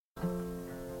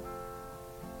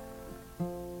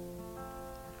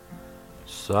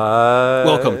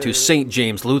Welcome to St.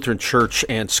 James Lutheran Church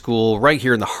and School, right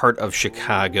here in the heart of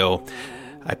Chicago.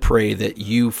 I pray that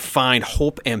you find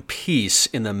hope and peace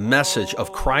in the message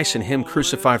of Christ and Him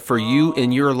crucified for you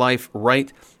in your life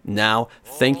right now.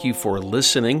 Thank you for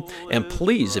listening. And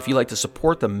please, if you'd like to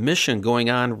support the mission going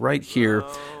on right here,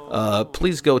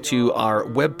 please go to our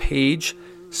webpage,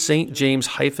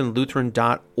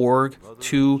 stjames-lutheran.org,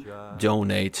 to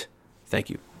donate. Thank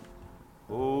you.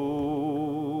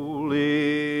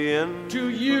 To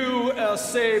you a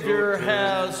Savior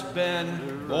has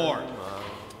been born.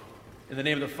 In the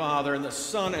name of the Father, and the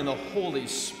Son, and the Holy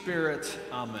Spirit.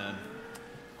 Amen.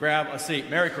 Grab a seat.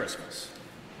 Merry Christmas.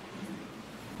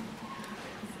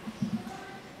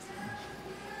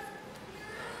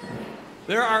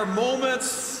 There are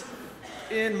moments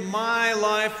in my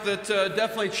life that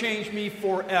definitely changed me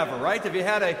forever, right? Have you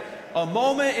had a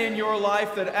moment in your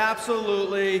life that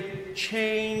absolutely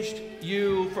changed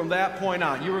you from that point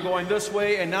on? You were going this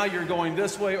way, and now you're going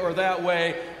this way or that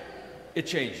way. It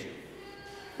changed you.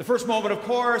 The first moment, of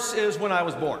course, is when I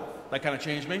was born. That kind of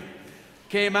changed me.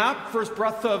 Came out, first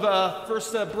breath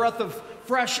of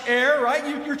fresh air,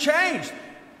 right? You're changed.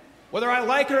 Whether I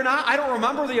like it or not, I don't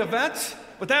remember the event,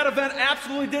 but that event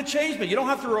absolutely did change me. You don't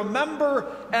have to remember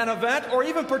an event or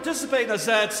even participate in a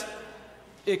sense.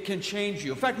 It can change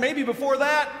you. In fact, maybe before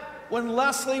that, when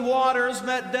Leslie Waters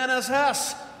met Dennis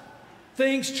Hess,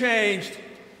 things changed.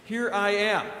 Here I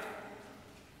am.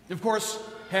 Of course,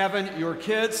 having your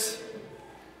kids,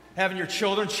 having your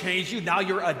children change you. Now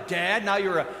you're a dad. Now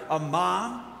you're a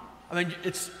mom. I mean,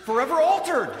 it's forever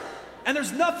altered. And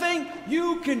there's nothing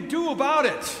you can do about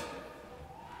it.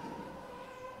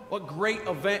 What great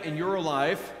event in your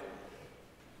life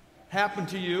happened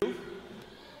to you,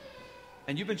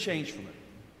 and you've been changed from it?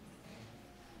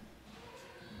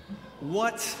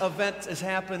 What event has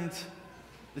happened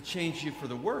that changed you for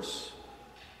the worse?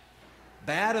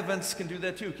 Bad events can do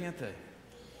that too, can't they?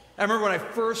 I remember when I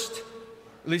first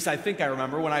when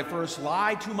I first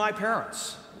lied to my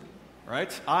parents,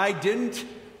 right? I did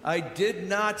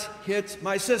not hit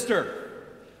my sister.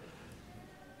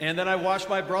 And then I watched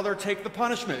my brother take the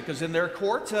punishment because in their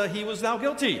court, he was now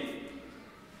guilty.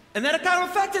 And then it kind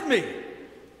of affected me.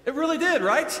 It really did,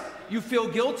 right? You feel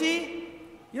guilty.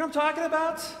 You know what I'm talking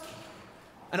about?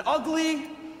 And ugly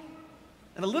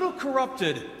and a little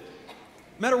corrupted. No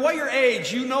matter what your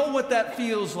age, you know what that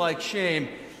feels like, shame.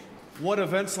 What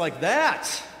events like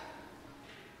that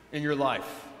in your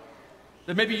life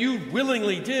that maybe you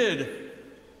willingly did,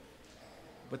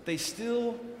 but they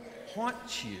still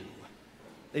haunt you.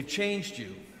 They've changed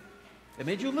you. They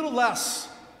made you a little less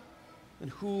than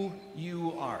who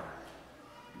you are.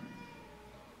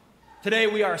 Today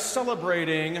we are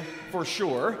celebrating, for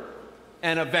sure,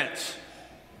 an event,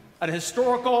 an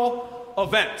historical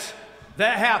event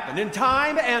that happened in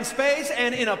time and space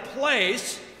and in a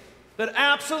place that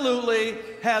absolutely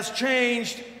has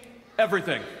changed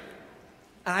everything.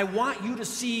 And I want you to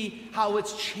see how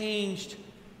it's changed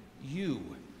you,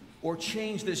 or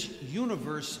changed this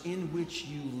universe in which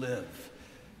you live.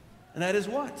 And that is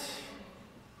what?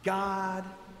 God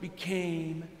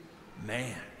became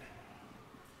man.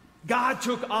 God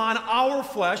took on our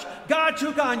flesh. God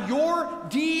took on your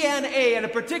DNA at a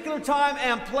particular time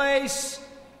and place.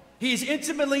 He's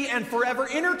intimately and forever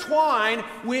intertwined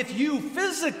with you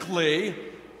physically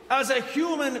as a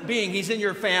human being. He's in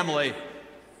your family,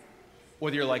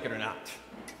 whether you like it or not.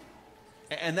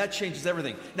 And that changes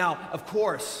everything. Now, of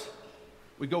course,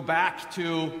 we go back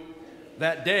to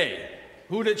that day.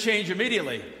 Who did it change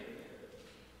immediately?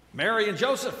 Mary and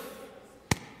Joseph.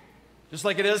 Just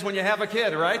like it is when you have a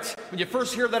kid, right? When you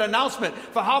first hear that announcement,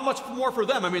 for how much more for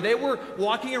them? I mean, they were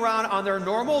walking around on their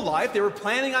normal life. They were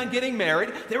planning on getting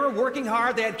married. They were working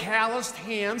hard. They had calloused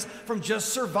hands from just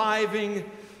surviving.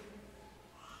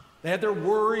 They had their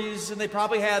worries, and they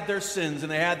probably had their sins,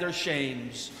 and they had their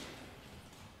shames.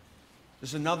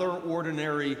 There's another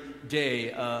ordinary day,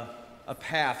 a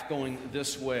path going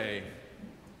this way.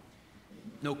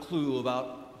 No clue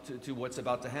about to what's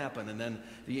about to happen. And then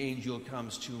the angel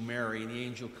comes to Mary, and the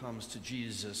angel comes to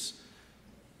Jesus.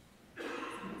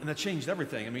 And that changed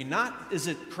everything. I mean, not is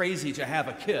it crazy to have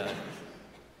a kid,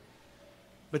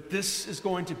 but this is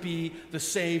going to be the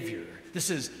Savior.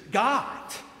 This is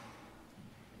God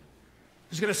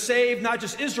who's going to save not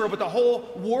just Israel, but the whole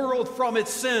world from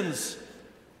its sins.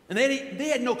 And they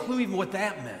had no clue even what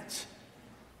that meant.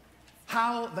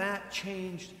 How that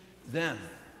changed them.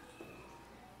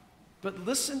 But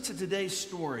listen to today's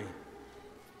story.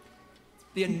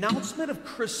 The announcement of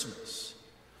Christmas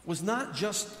was not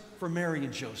just for Mary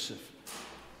and Joseph.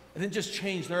 It didn't just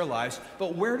change their lives,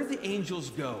 but where did the angels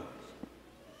go?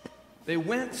 They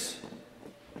went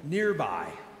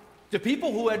nearby. To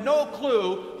people who had no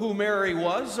clue who Mary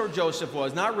was or Joseph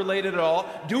was, not related at all,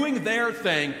 doing their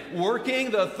thing,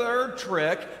 working the third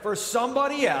trick for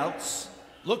somebody else,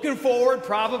 looking forward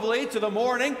probably to the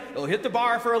morning. They'll hit the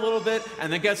bar for a little bit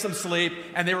and then get some sleep,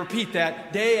 and they repeat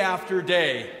that day after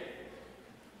day.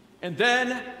 And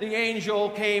then the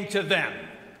angel came to them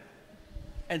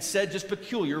and said just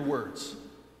peculiar words.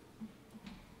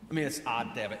 I mean, it's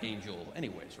odd to have an angel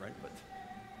anyways, right? But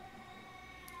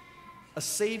a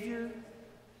Savior,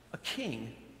 a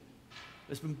King,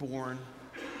 has been born,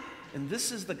 and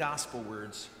this is the gospel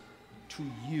words, to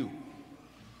you.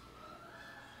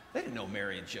 They didn't know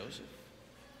Mary and Joseph.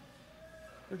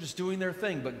 They're just doing their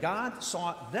thing, but God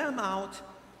sought them out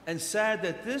and said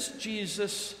that this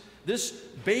Jesus, this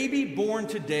baby born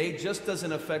today, just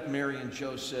doesn't affect Mary and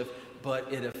Joseph,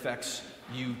 but it affects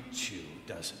you too,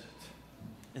 doesn't it?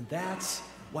 And that's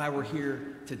why we're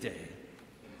here today.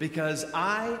 Because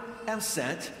I am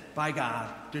sent by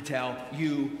God to tell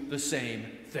you the same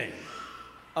thing.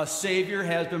 A Savior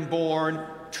has been born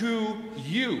to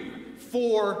you,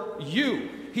 for you.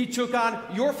 He took on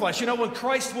your flesh. You know, when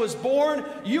Christ was born,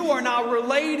 you are now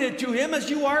related to him as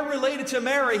you are related to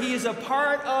Mary. He is a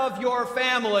part of your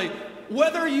family,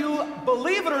 whether you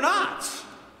believe it or not.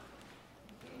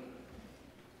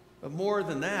 But more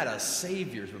than that, a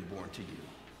Savior has been born to you.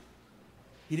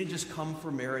 He didn't just come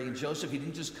for Mary and Joseph. He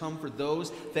didn't just come for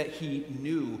those that he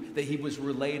knew, that he was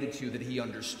related to, that he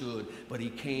understood, but he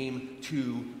came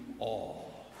to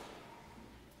all.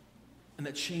 And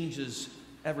that changes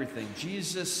everything.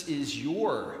 Jesus is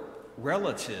your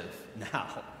relative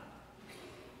now.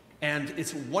 And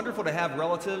it's wonderful to have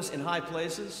relatives in high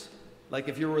places. Like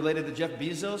if you're related to Jeff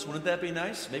Bezos, wouldn't that be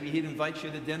nice? Maybe he'd invite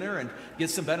you to dinner and get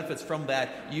some benefits from that.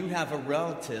 You have a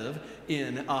relative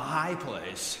in a high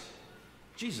place.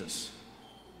 Jesus.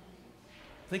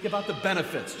 Think about the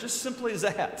benefits, just simply as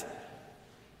that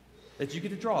you get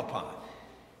to draw upon.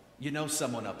 You know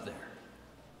someone up there,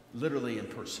 literally in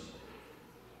person.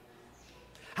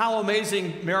 How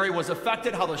amazing Mary was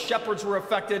affected, how the shepherds were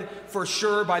affected for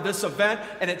sure by this event,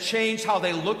 and it changed how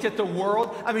they looked at the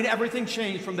world. I mean, everything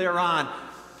changed from there on.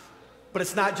 But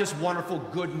it's not just wonderful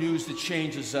good news that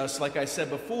changes us. Like I said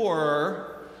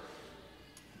before,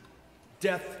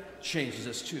 death changes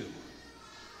us too.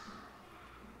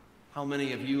 How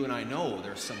many of you, and I know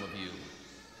there's some of you,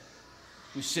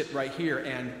 who sit right here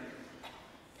and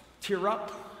tear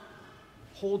up,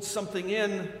 hold something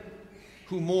in,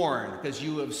 who mourn because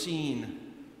you have seen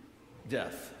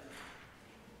death.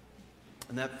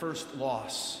 And that first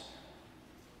loss,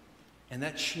 and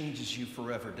that changes you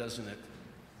forever, doesn't it?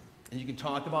 And you can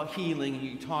talk about healing, and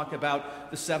you can talk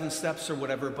about the 7 steps or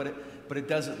whatever, but it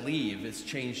doesn't leave. It's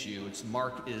changed you. Its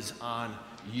mark is on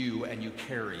you, and you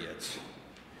carry it.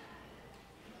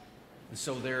 And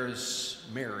so there's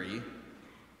Mary,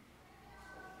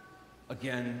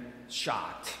 again,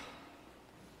 shocked,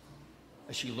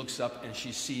 as she looks up and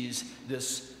she sees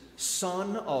this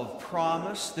son of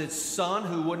promise, this son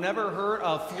who would never hurt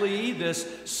a flea, this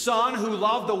son who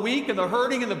loved the weak and the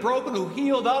hurting and the broken, who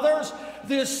healed others,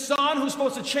 this son who's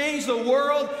supposed to change the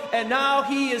world, and now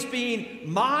he is being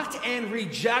mocked and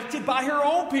rejected by her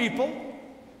own people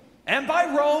and by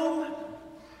Rome.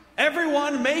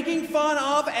 Everyone making fun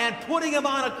of and putting him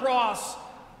on a cross.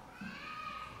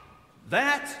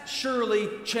 That surely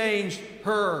changed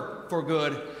her for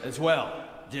good as well,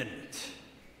 didn't it?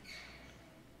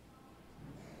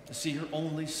 To see her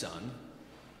only son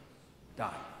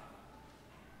die.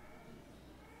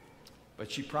 But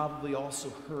she probably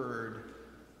also heard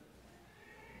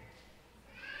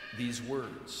these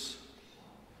words.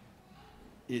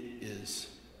 It is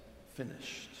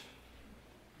finished.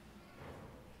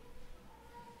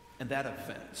 And that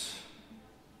event,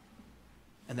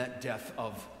 and that death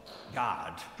of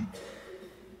God,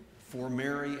 for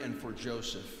Mary and for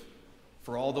Joseph,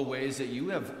 for all the ways that you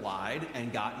have lied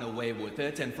and gotten away with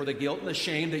it, and for the guilt and the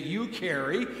shame that you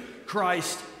carry,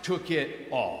 Christ took it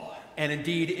all. And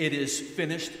indeed, it is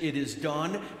finished, it is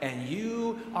done, and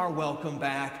you are welcome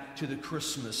back to the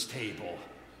Christmas table,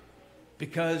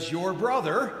 because your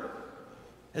brother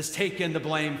has taken the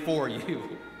blame for you,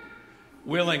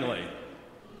 willingly.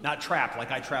 Not trapped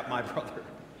like I trapped my brother.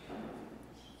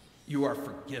 You are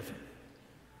forgiven.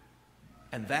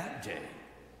 And that day,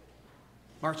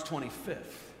 March 25th,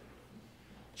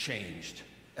 changed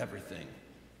everything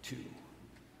too.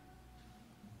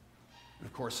 And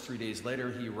of course, 3 days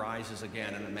later, he rises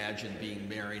again, and imagine being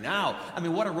Mary now. I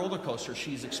mean, what a roller coaster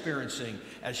she's experiencing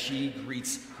as she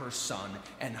greets her son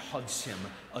and hugs him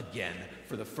again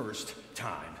for the first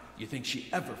time. You think she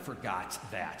ever forgot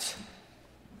that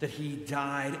he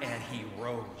died and he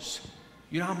rose,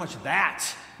 You know how much that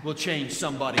will change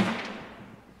somebody?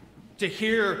 To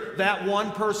hear that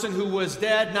one person who was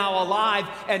dead now alive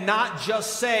and not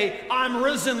just say, I'm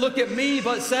risen, look at me,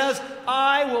 but says,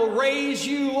 I will raise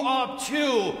you up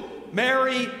too.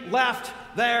 Mary left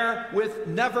there with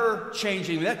never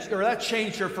changing. That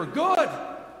changed her for good.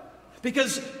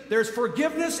 Because there's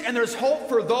forgiveness and there's hope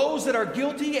for those that are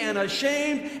guilty and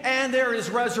ashamed, and there is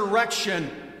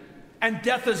resurrection. And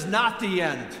death is not the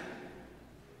end.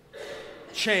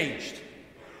 Changed.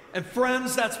 And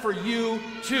friends, that's for you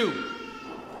too.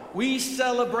 We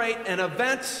celebrate an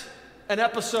event, an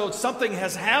episode, something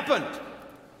has happened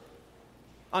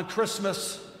on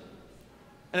Christmas.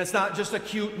 And it's not just a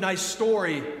cute, nice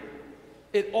story.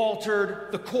 It altered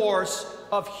the course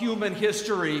of human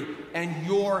history and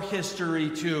your history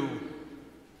too.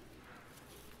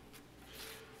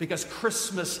 Because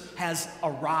Christmas has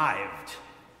arrived.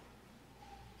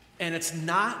 And it's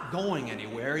not going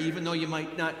anywhere, even though you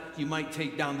might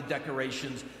take down the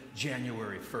decorations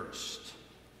January 1st.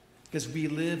 Because we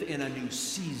live in a new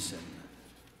season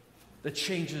that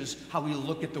changes how we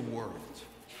look at the world.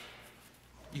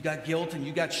 You got guilt and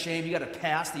you got shame, you got a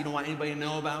past that you don't want anybody to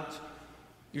know about.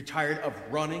 You're tired of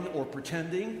running or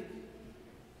pretending.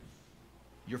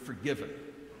 You're forgiven.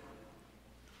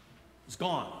 It's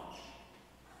gone.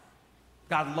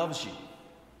 God loves you.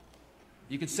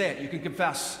 You can say it, you can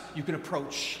confess, you can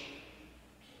approach.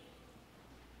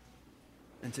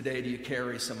 And today, do you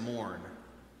carry some mourn?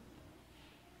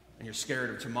 And you're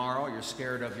scared of tomorrow, you're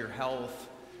scared of your health,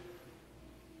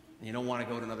 and you don't want to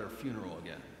go to another funeral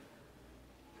again.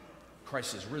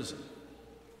 Christ is risen.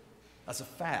 That's a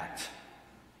fact.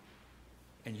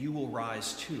 And you will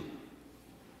rise too.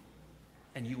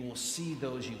 And you will see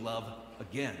those you love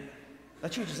again.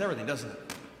 That changes everything, doesn't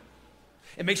it?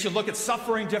 It makes you look at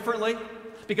suffering differently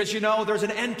because you know there's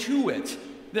an end to it.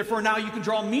 Therefore, now you can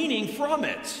draw meaning from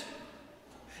it.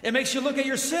 It makes you look at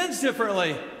your sins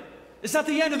differently. It's not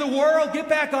the end of the world. Get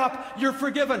back up. You're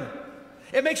forgiven.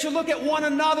 It makes you look at one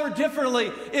another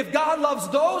differently. If God loves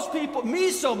those people,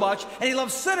 me so much, and he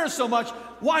loves sinners so much,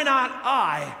 why not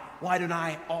I? Why don't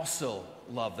I also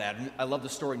love that? And I love the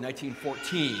story in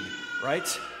 1914,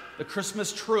 right? The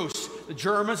Christmas truce. The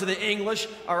Germans and the English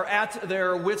are at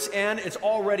their wits' end. It's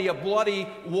already a bloody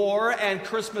war, and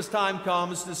Christmas time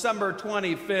comes, December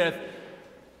 25th,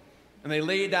 and they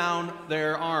lay down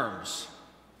their arms,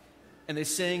 and they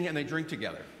sing and they drink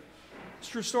together. It's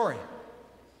a true story.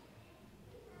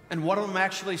 And one of them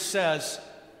actually says,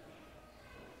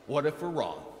 what if we're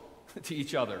wrong to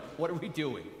each other? What are we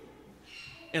doing?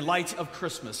 In light of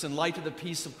Christmas, in light of the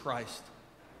peace of Christ.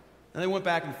 And they went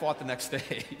back and fought the next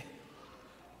day.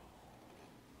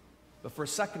 But for a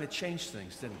second, it changed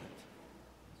things, didn't it?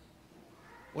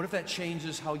 What if that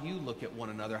changes how you look at one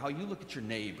another, how you look at your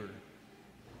neighbor,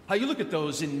 how you look at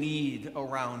those in need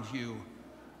around you,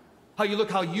 how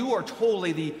you are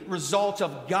totally the result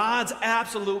of God's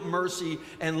absolute mercy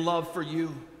and love for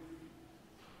you?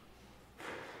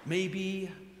 Maybe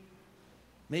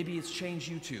it's changed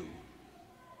you too.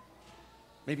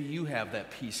 Maybe you have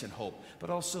that peace and hope, but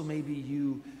also maybe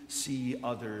you see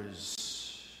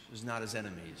others as not as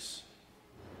enemies,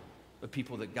 but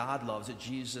people that God loves, that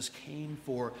Jesus came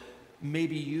for.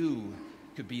 Maybe you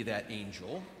could be that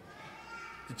angel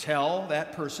to tell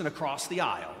that person across the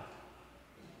aisle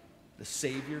the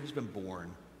Savior has been born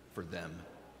for them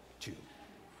too.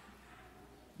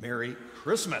 Merry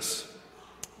Christmas.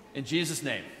 In Jesus'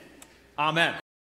 name, amen.